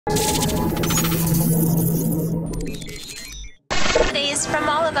From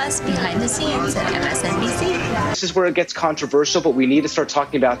all of us behind the scenes at MSNBC. This is where it gets controversial, but we need to start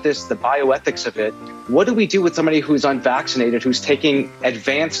talking about this, the bioethics of it. What do we do with somebody who's unvaccinated, who's taking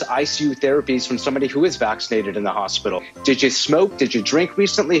advanced ICU therapies from somebody who is vaccinated in the hospital? Did you smoke? Did you drink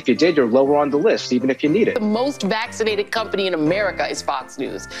recently? If you did, you're lower on the list, even if you need it. The most vaccinated company in America is Fox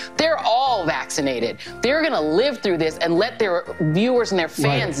News. They're all vaccinated. They're going to live through this and let their viewers and their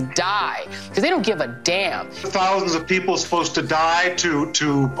fans die because they don't give a damn. Thousands of people supposed to die to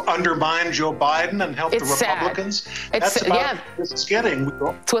undermine Joe Biden and help the Republicans. That's about what it's getting.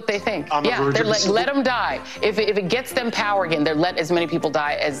 It's what they think. Yeah, they're let them die. If it gets them power again, they're let as many people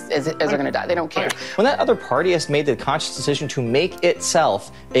die as they're going to die. They don't care. When that other party has made the conscious decision to make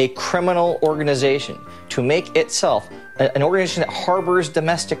itself a criminal organization, to make itself an organization that harbors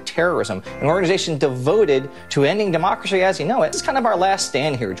domestic terrorism, an organization devoted to ending democracy as you know it, this is kind of our last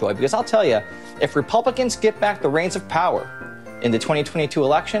stand here, Joy, because I'll tell you, if Republicans get back the reins of power in the 2022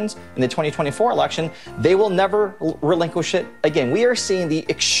 elections, in the 2024 election, they will never relinquish it again. We are seeing the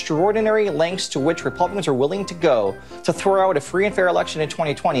extraordinary lengths to which Republicans are willing to go to throw out a free and fair election in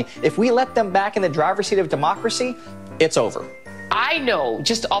 2020. If we let them back in the driver's seat of democracy, it's over. I know,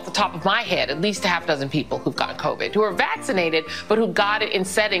 just off the top of my head, at least a half dozen people who've gotten COVID, who are vaccinated, but who got it in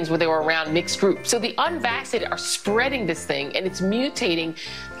settings where they were around mixed groups. So the unvaccinated are spreading this thing, and it's mutating,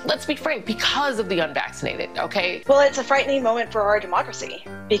 let's be frank, because of the unvaccinated, okay? Well, it's a frightening moment for our democracy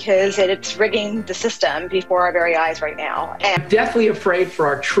because it's rigging the system before our very eyes right now. I'm definitely afraid for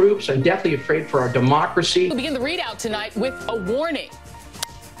our troops. I'm definitely afraid for our democracy. We'll begin the readout tonight with a warning.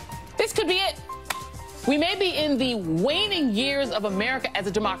 This could be it. We may be in the waning years of America as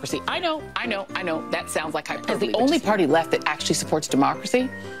a democracy. I know. That sounds like hyperbole. As the only party left that actually supports democracy,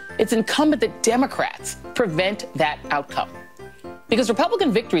 it's incumbent that Democrats prevent that outcome. Because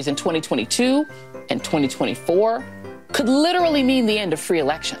Republican victories in 2022 and 2024 could literally mean the end of free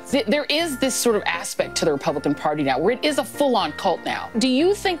elections. There is this sort of aspect to the Republican Party now where it is a full-on cult now. Do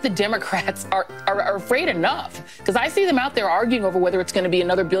you think the Democrats are afraid enough? Because I see them out there arguing over whether it's going to be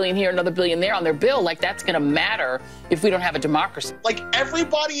another billion here, another billion there on their bill, like that's going to matter if we don't have a democracy. Like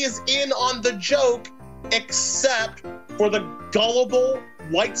everybody is in on the joke except for the gullible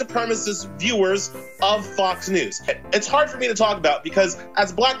white supremacist viewers of Fox News. It's hard for me to talk about because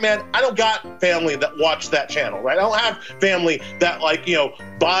as a black man, I don't got family that watch that channel, right? I don't have family that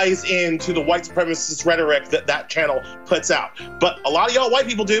buys into the white supremacist rhetoric that channel puts out. But a lot of y'all white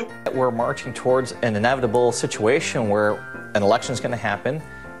people do. We're marching towards an inevitable situation where an election is going to happen.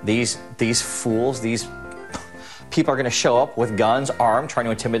 These fools, these people are going to show up with guns, armed, trying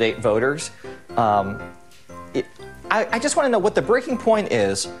to intimidate voters. I just want to know what the breaking point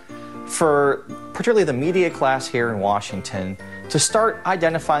is for particularly the media class here in Washington to start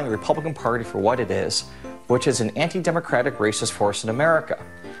identifying the Republican Party for what it is, which is an anti-democratic racist force in America.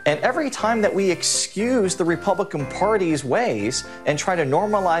 And every time that we excuse the Republican Party's ways and try to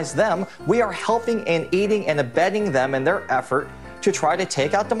normalize them, we are helping and aiding and abetting them in their effort to try to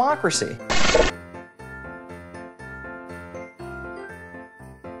take out democracy.